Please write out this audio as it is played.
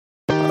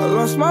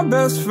lost my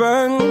best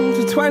friend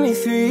to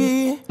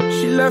 23.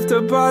 She left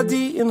her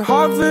body and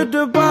hovered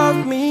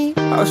above me.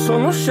 I saw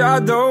no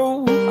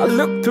shadow, I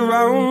looked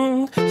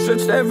around,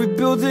 searched every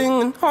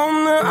building and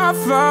home that I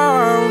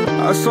found.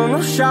 I saw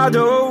no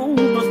shadow,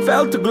 but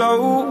felt the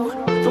glow.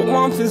 The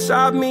warmth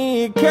inside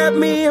me, it kept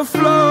me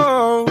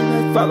afloat.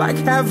 It felt like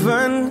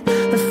heaven,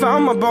 it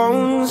found my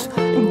bones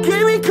and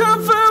gave me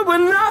comfort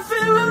when I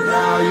feel alone.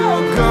 Now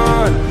you're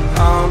gone,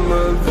 I'm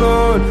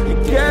alone. I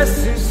guess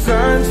it's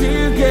time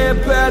to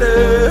get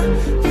better.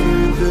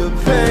 Through the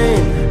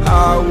pain, I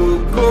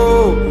will go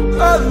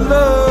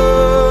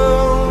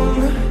alone.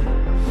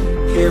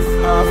 If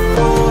I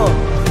fall,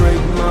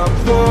 break my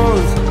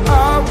bones, I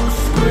will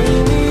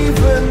scream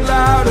even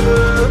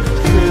louder.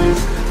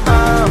 'Cause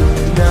I'm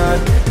not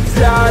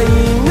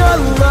dying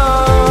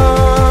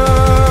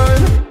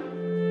alone.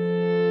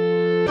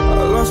 I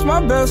lost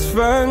my best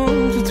friend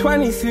to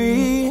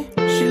 23.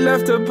 She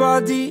left her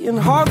body and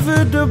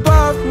hovered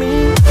above me.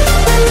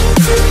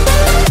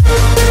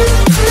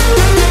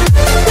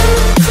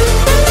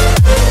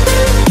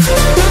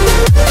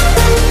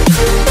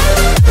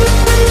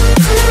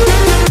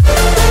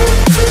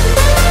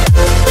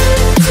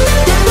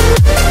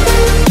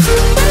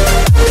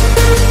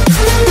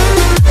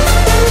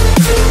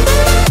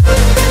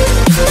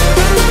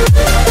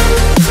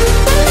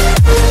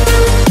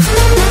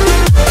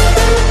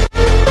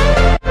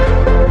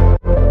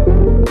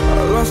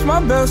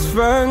 Best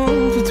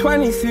friend to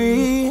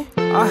 23.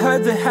 I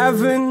heard the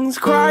heavens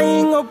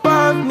crying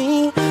above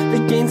me.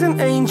 They gained an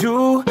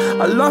angel,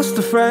 I lost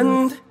a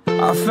friend.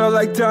 I felt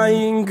like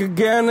dying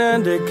again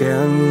and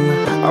again.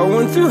 I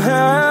went through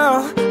hell,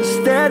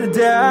 stared at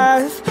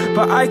death,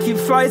 but I keep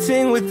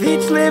fighting with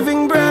each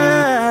living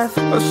breath.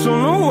 I saw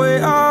no way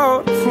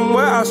out from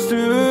where I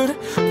stood.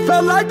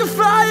 Felt like the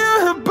fire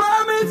had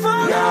burned me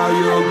through. Now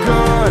you're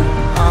gone,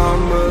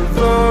 I'm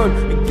alone.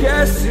 I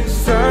guess it's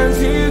time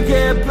to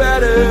get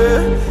better.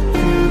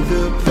 Through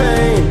the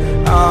pain,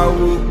 I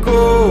will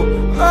go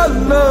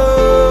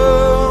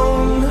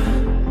alone.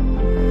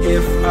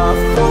 If I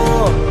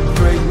fall,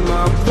 break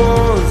my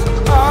bones,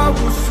 I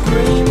will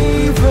scream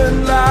even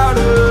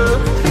louder.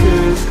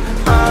 'Cause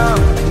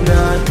I'm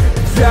not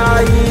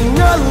dying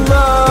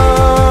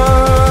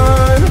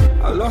alone.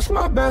 I lost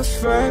my best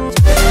friend.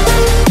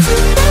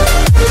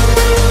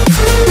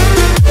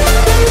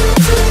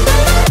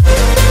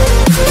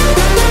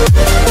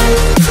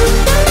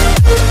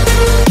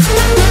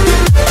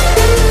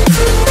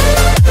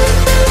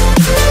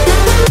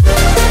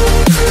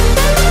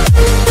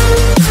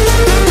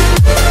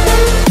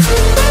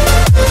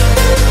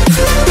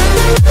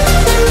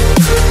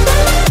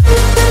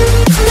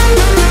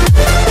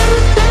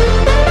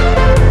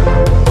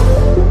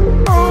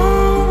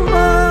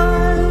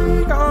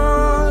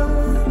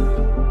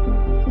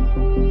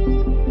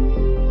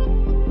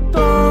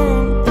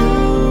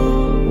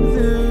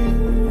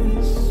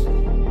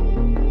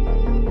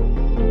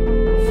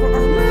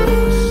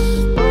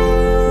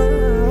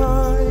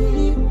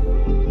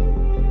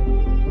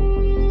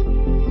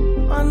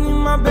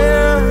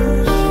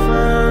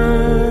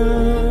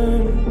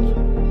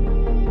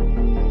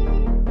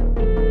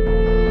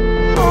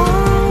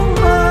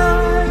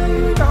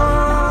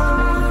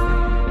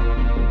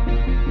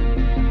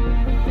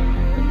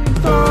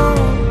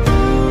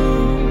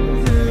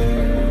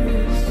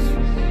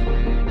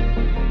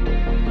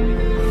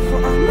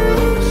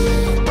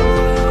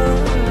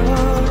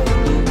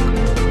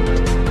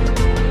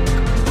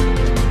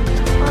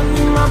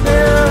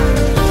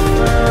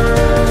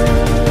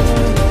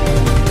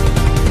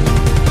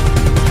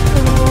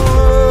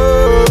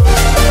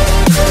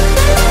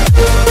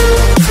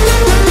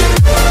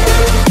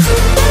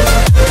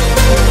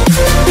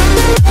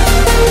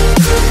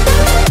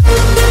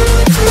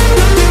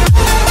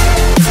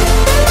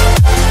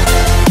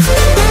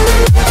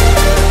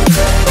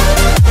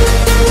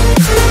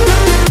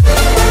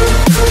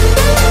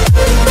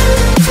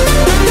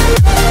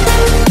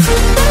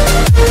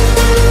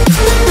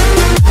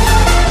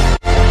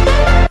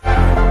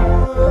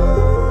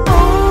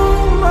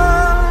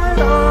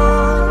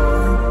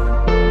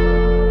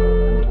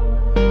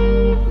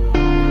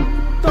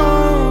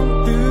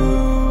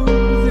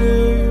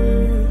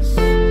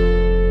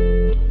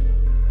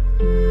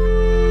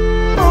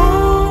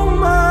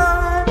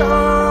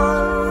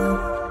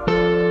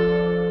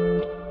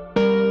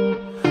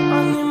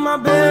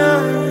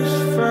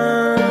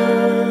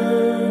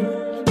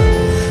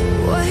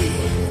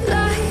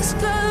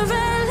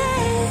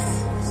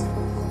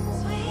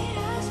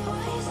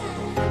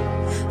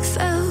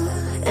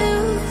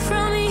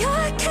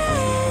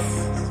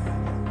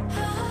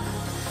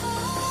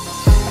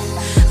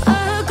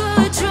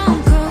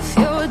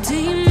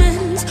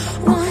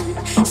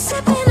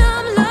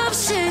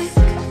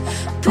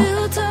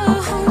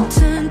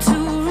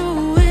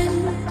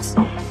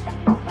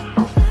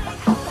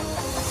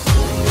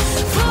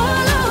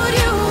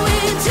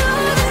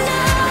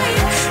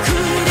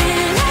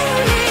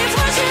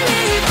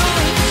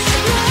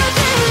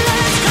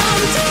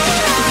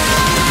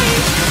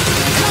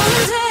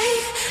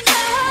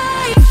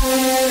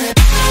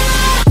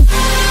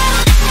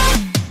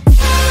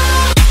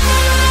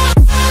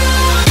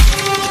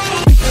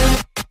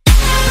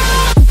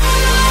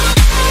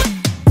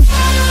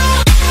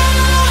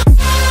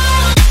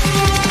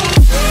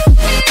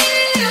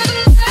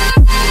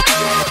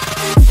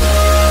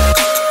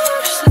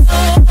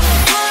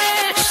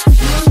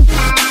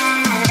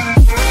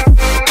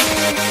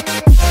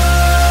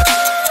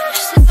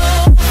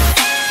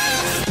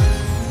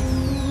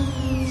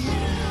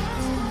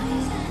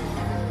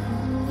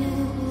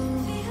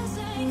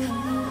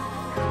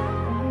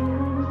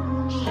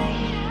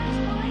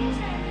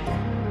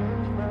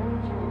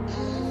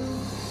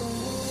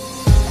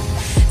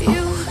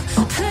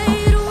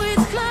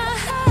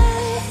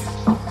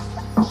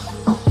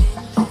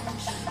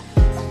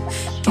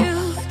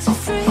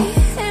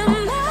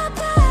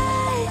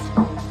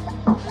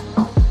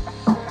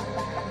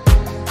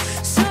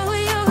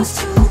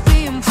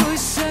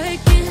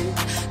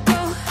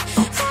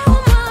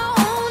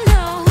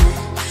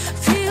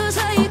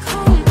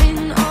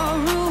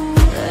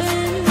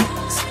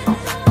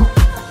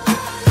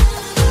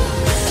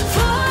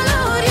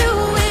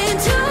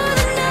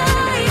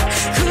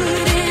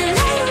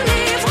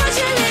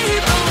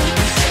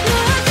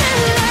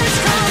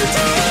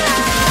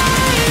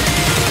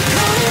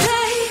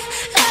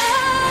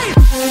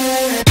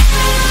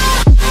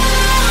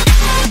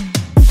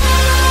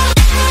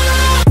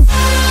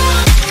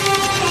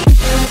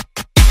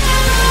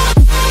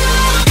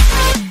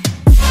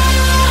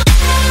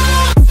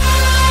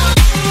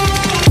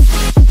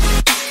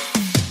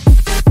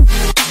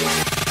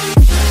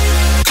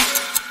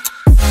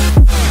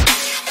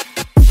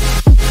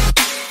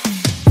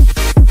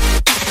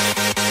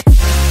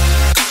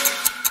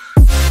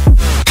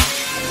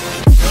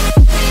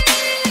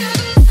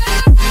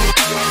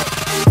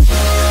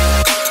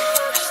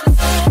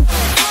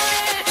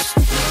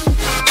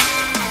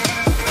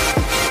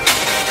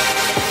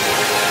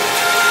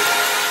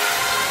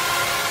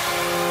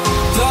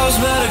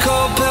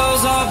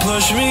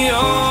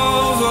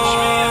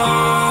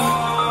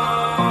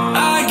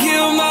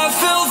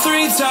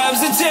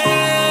 times a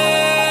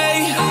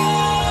day.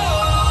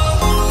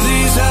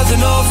 These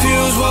ethanol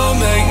fuels won't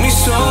make me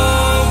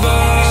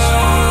sober.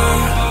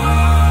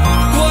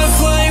 One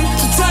flame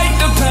to take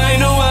the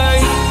pain away.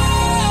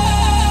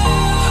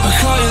 I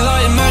caught you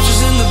lighting matches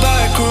in the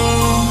back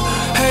room.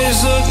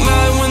 Haters look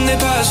mad when they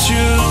pass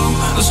you.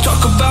 Let's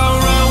talk about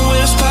around when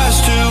it's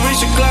past due.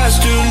 Reach a glass,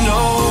 dude,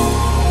 no.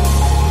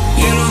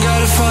 You don't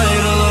gotta fight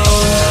alone.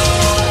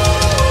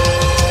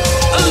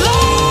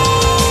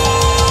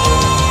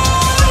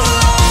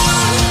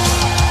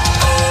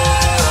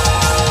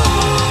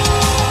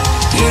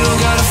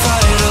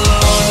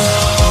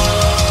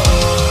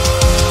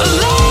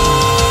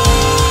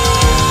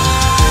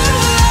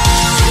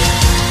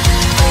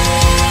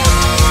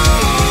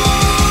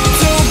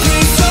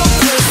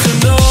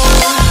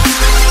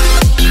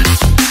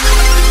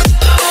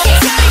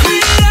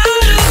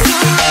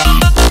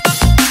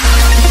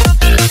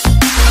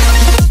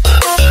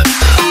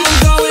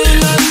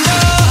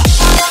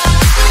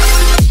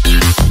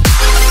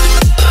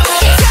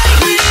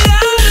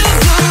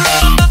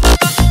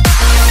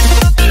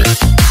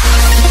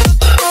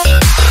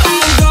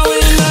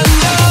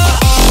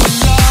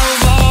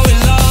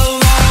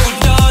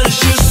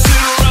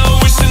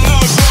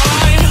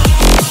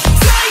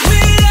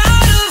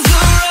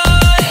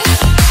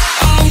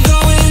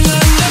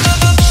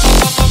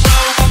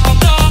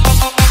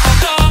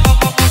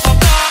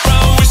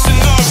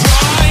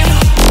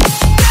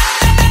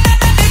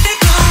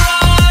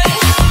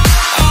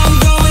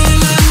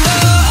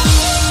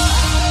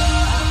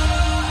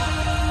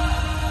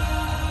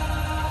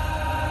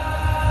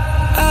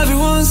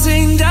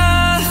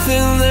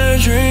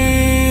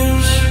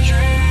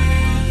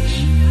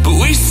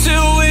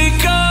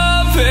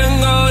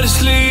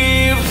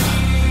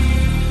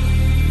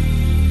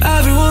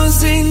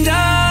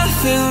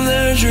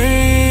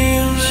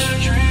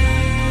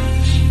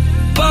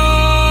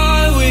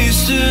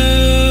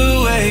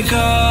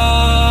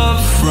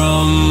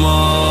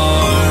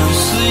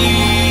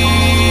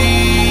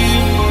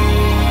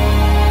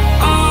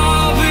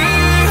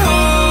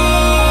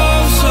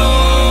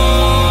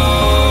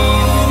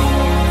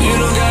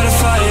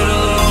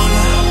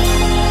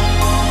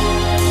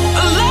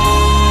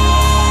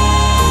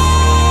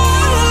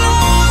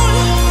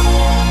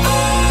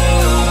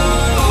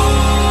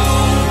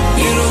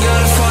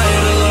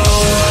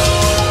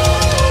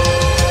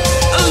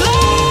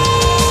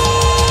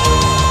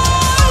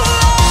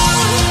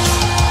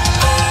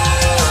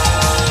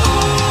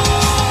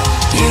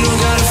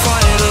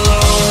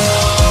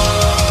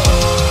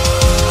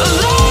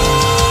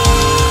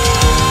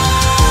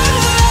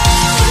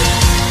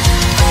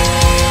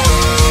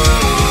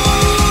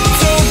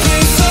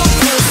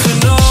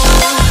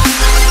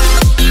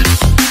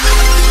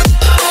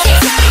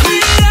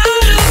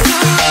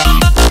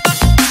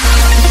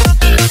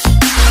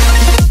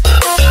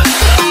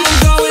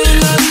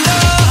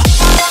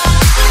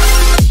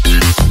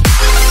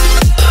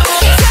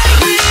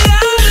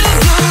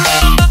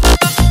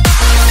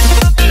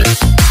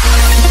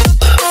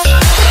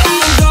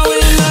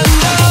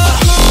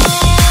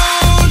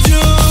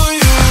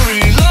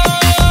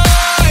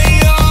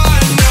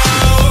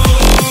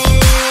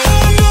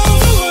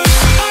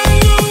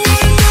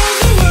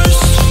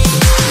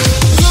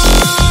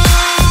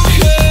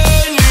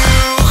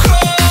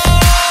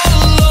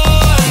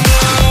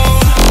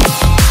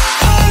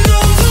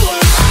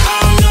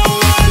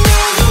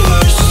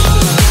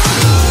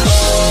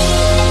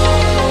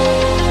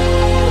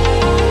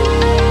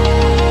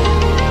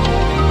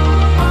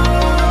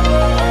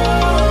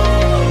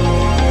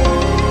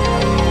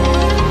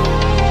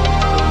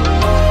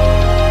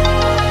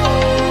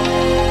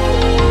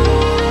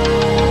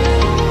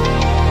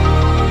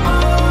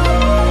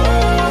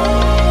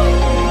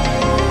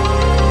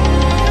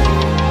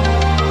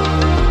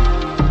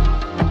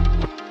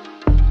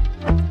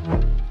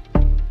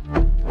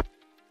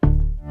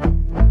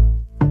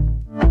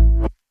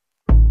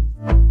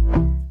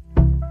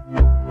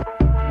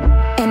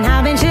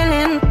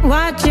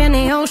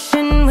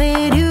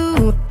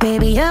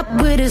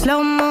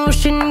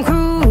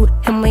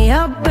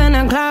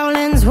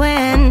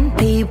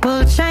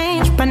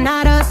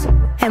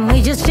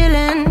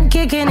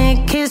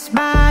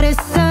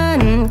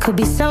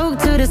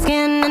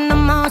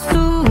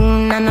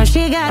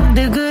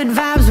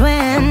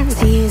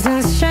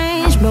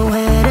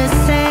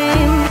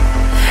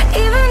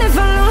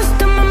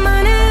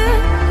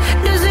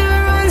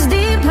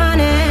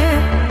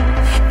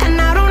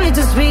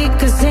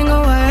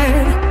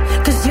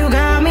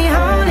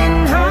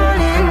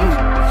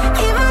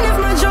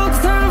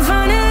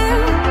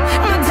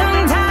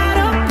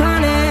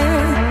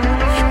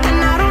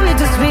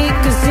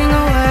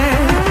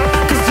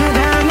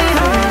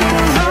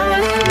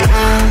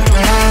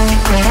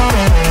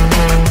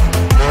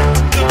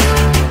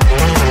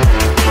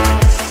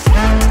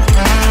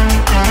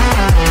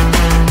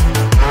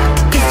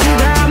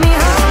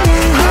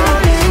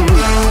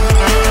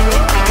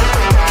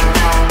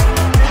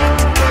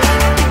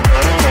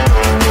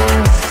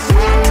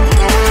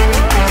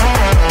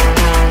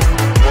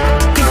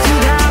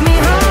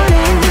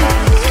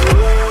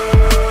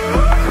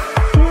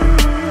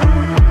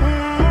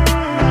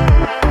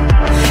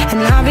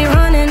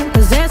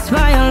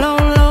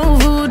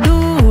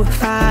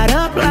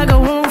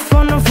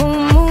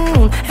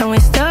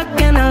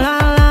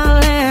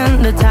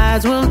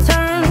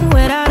 on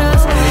without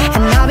us.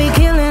 And I'll be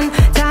killing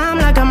time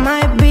like I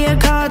might be a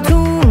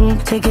cartoon.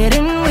 Take it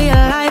in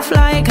real life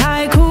like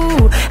haiku.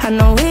 I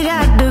know we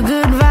got the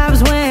good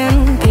vibes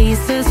when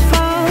pieces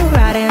fall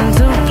right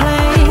into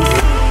place.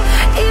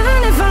 Even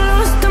if I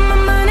lost all my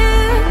money,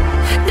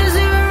 the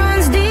zero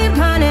runs deep,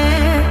 honey.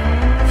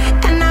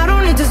 And I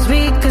don't need to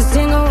speak a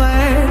single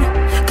word,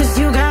 'cause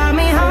you got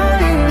me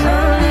holding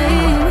on.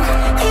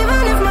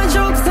 Even if my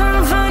jokes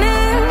aren't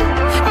funny,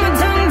 my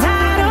tongue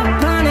tied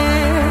up on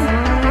it.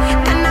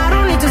 And I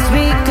don't need to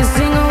speak a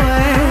single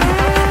word,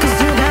 'cause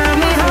you got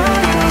me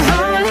holding,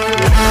 holding.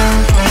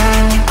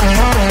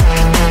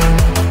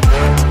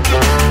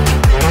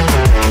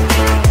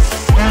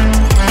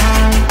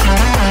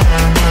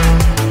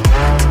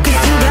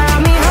 'Cause you got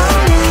me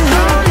holding,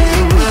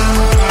 holding.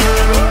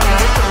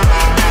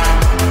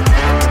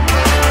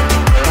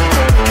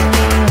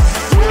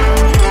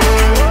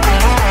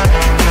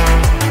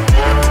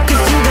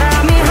 'Cause you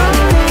got me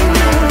holding.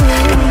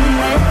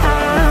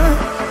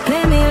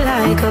 Play me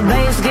like a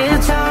bass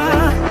guitar,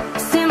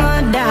 simmer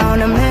down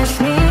and mash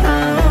me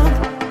up,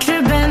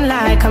 tripping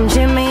like I'm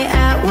Jimmy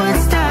at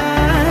Woodstock.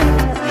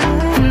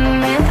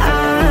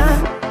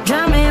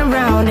 Drive me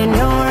around in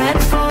your red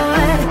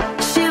Ford,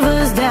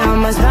 shivers down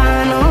my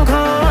spinal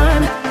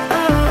cord.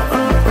 Oh,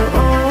 oh, oh,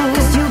 oh.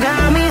 'Cause you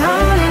got me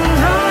holding,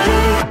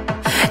 holding.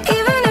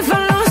 Even if I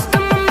lost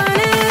all my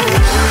money,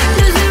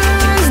 the zero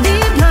runs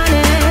deep,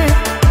 honey.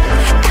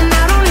 And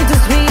I don't need to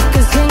speak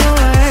a single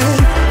word,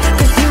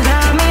 'cause you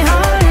got me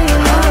holding,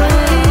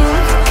 holding.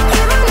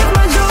 Even if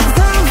my jokes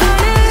aren't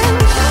funny,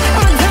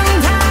 my tongue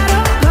tied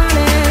up on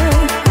it.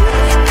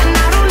 And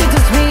I don't need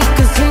to speak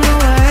a single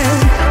word,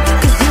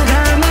 'cause you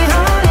got me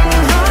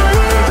holding,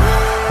 holding.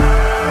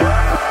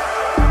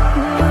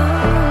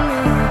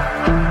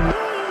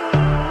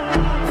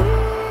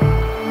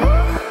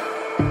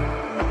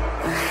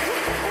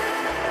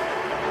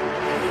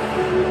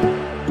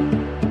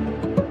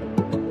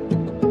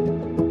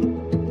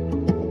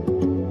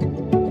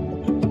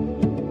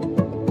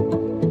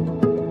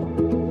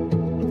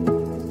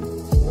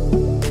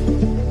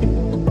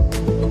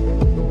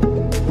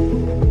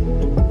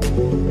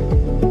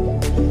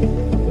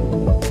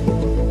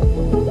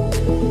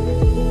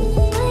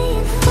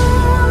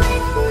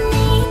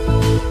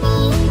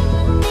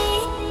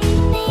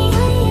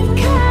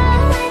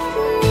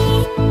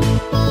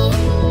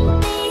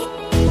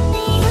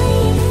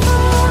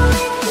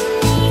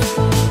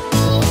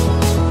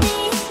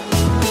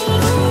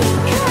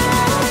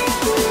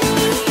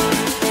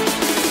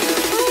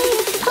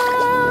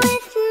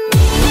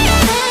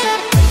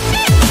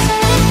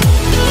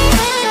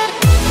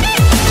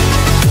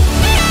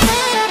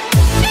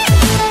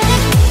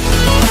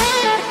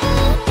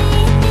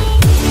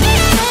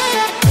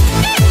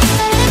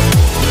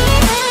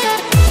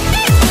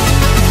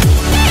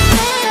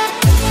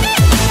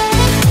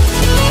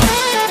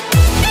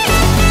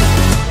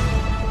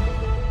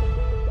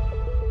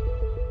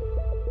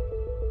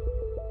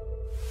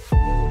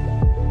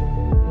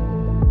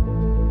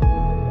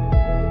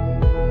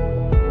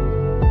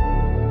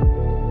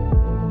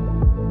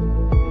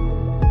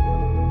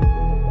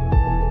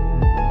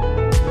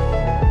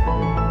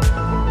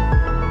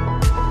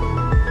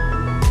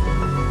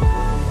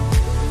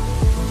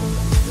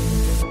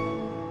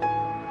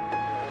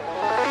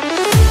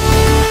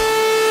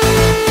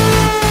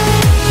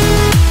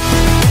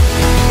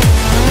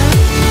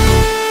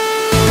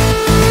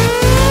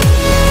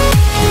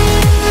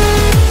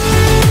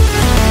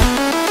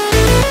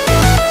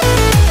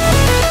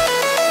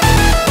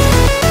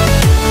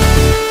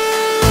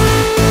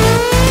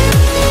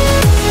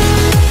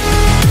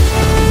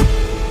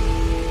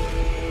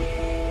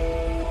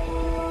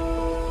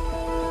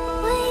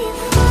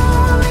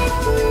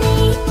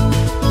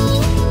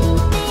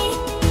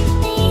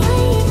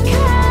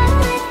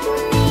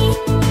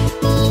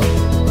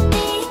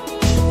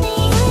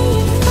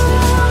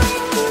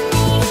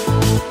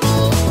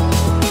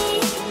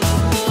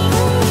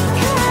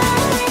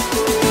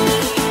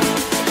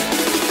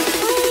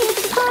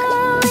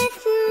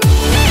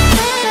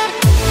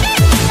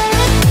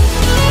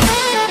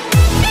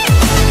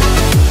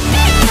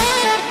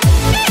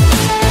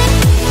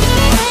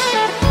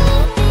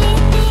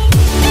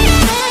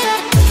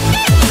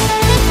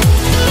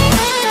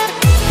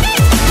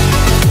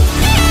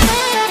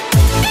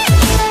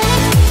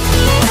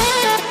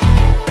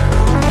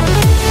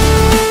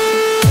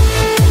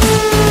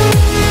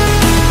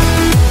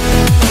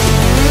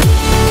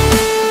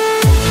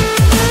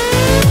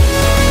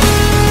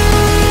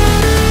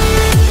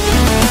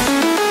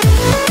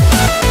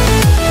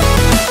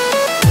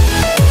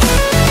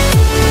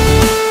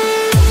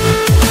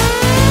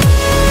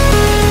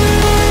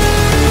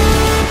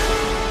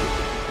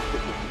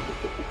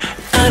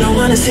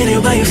 seen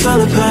it while you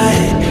fall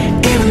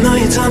apart. Even though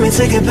you told me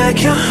to get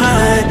back your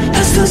heart,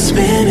 I still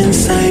spin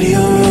inside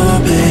your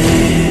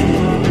orbit.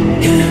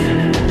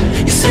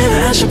 Yeah. You say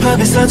that I should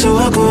probably start to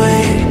walk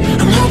away.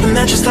 I'm hoping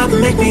that you stop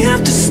and make me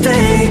have to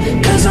stay,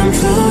 'cause I'm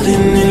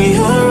floating in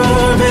your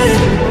orbit.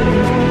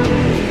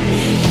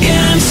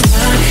 Yeah, I'm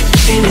stuck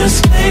in your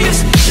space.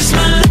 Just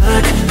my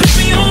luck, push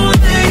me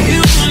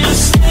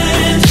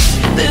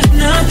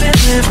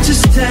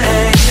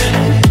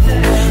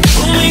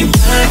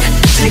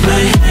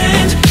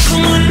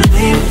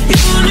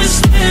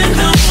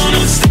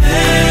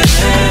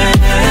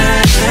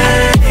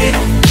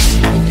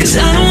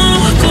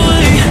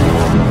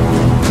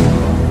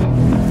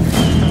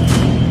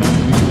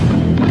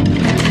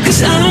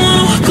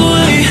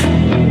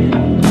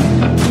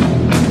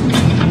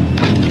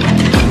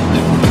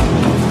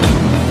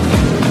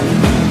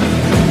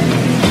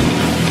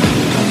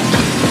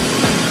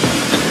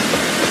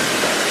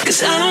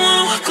 'cause I don't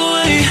wanna walk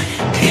away.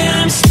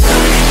 Yeah, I'm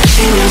stuck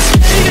in your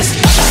space.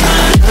 It's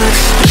not luck,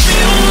 but the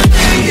only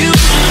way you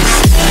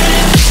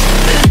understand.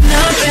 There's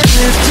nothing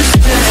left to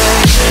say.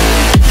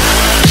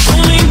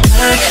 Pull me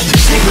back,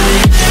 take my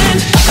hand.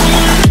 I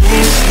wanna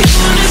leave, you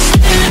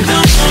understand.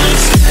 I wanna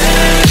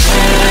stay.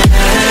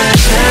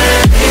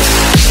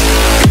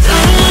 'Cause I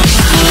don't wanna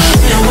walk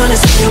away. I wanna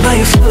see you while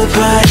you fall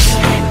apart.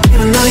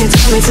 Even though you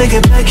told me to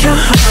get back your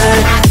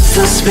heart,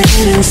 still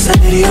spinning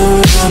inside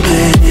your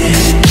orbit.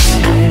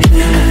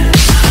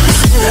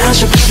 I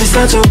should probably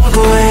start to walk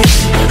away.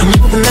 I'm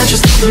hoping that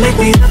you'll stop and make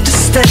me have to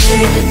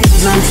stay,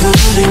 'cause I'm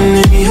floating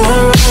in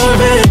your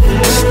orbit.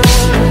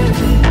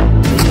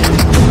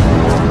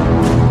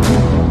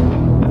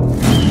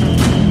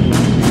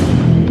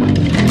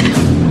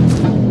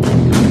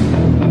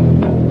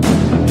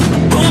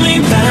 Pull me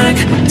back,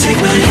 take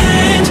my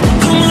hand,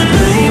 call my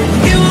name.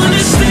 You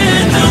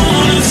understand, I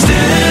wanna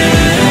stay.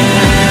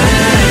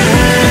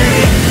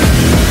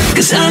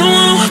 'Cause I don't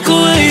wanna walk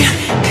away.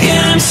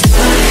 Yeah, I'm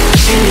stuck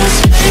in your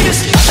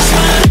space. It's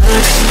my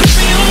luck, but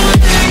the only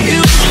way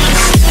you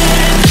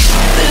understand.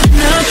 There's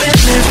nothing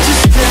left to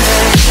say.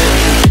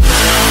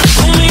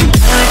 Pull me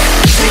back,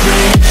 take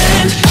my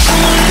hand. I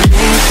wanna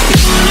leave, you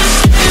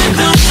understand.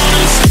 I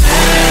wanna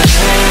stay.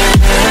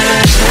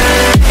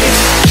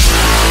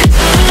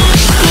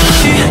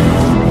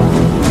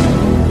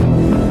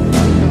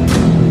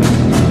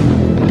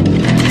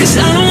 'Cause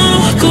I don't wanna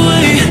walk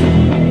away.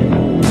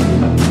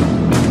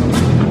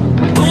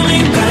 Pull me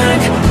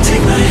back,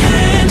 take my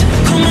hand,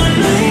 call my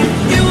name.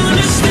 You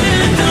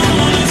understand, I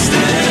wanna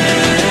stay.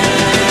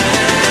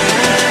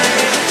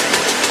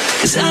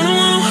 'Cause I don't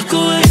wanna walk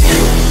away.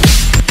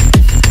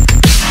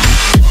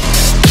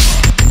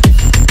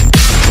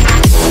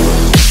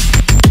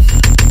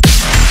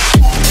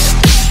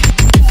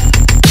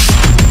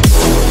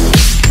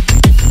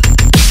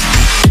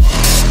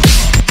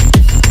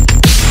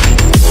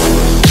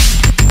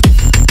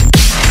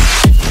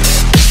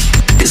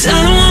 Cause I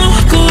don't wanna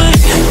walk away.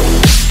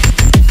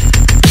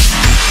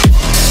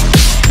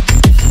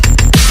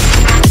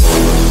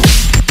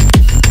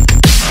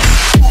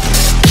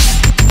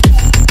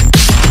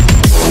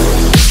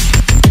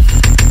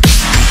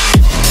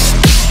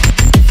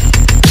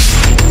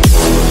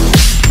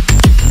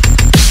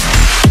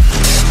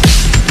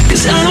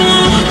 Cause I don't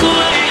wanna walk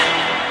away.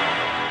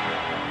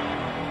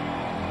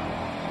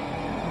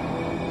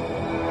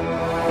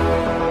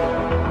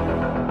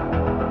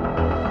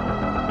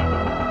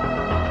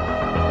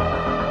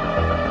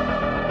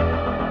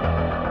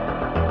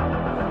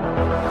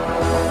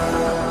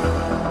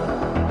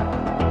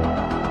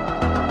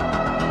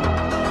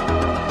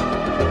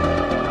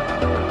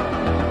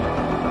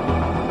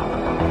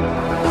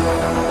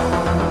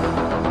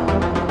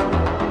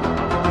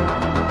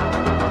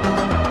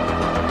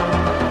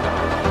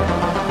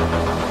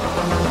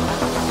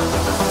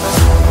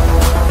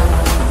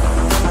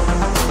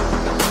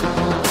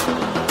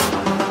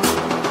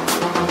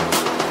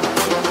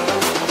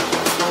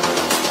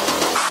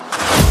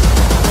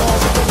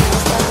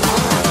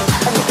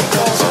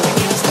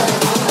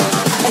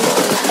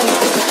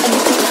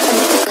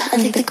 I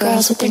think the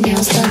girls with their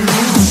nails done now.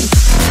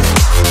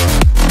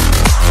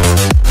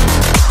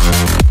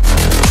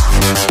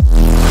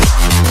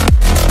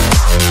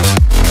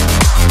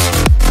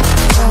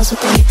 Girls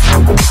with their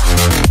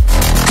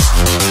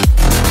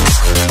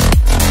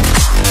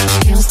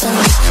nails done.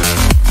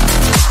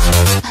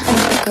 I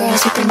think the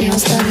girls with their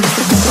nails done.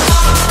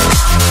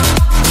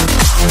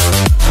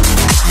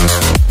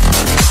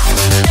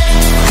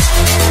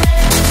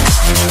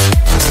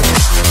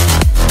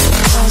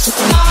 Girls with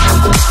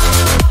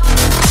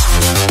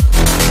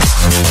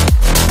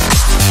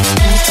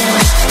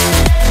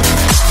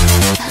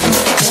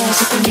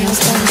their nails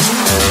done.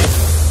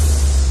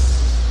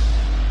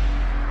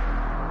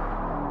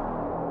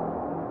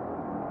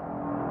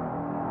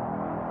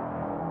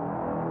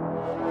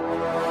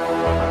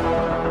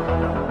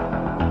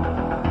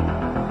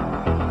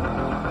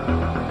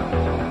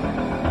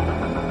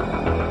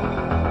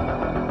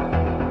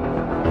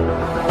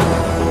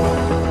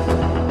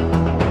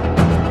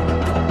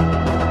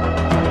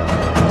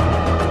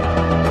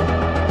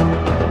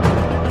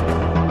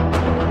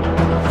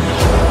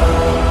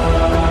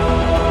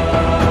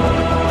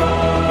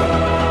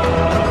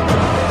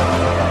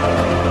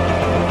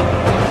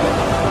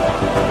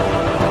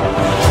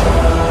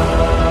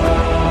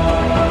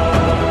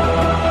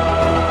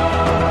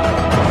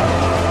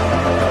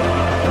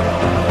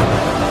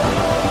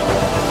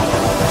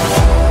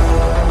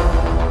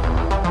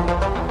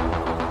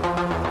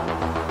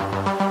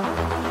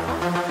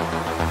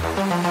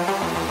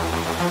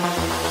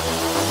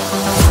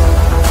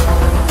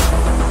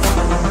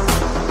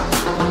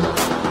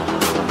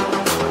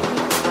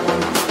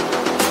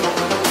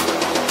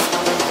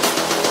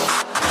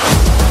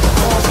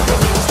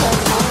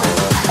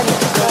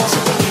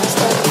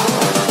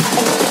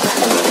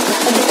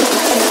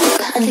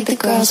 I think the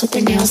girls with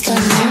their nails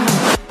done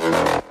now.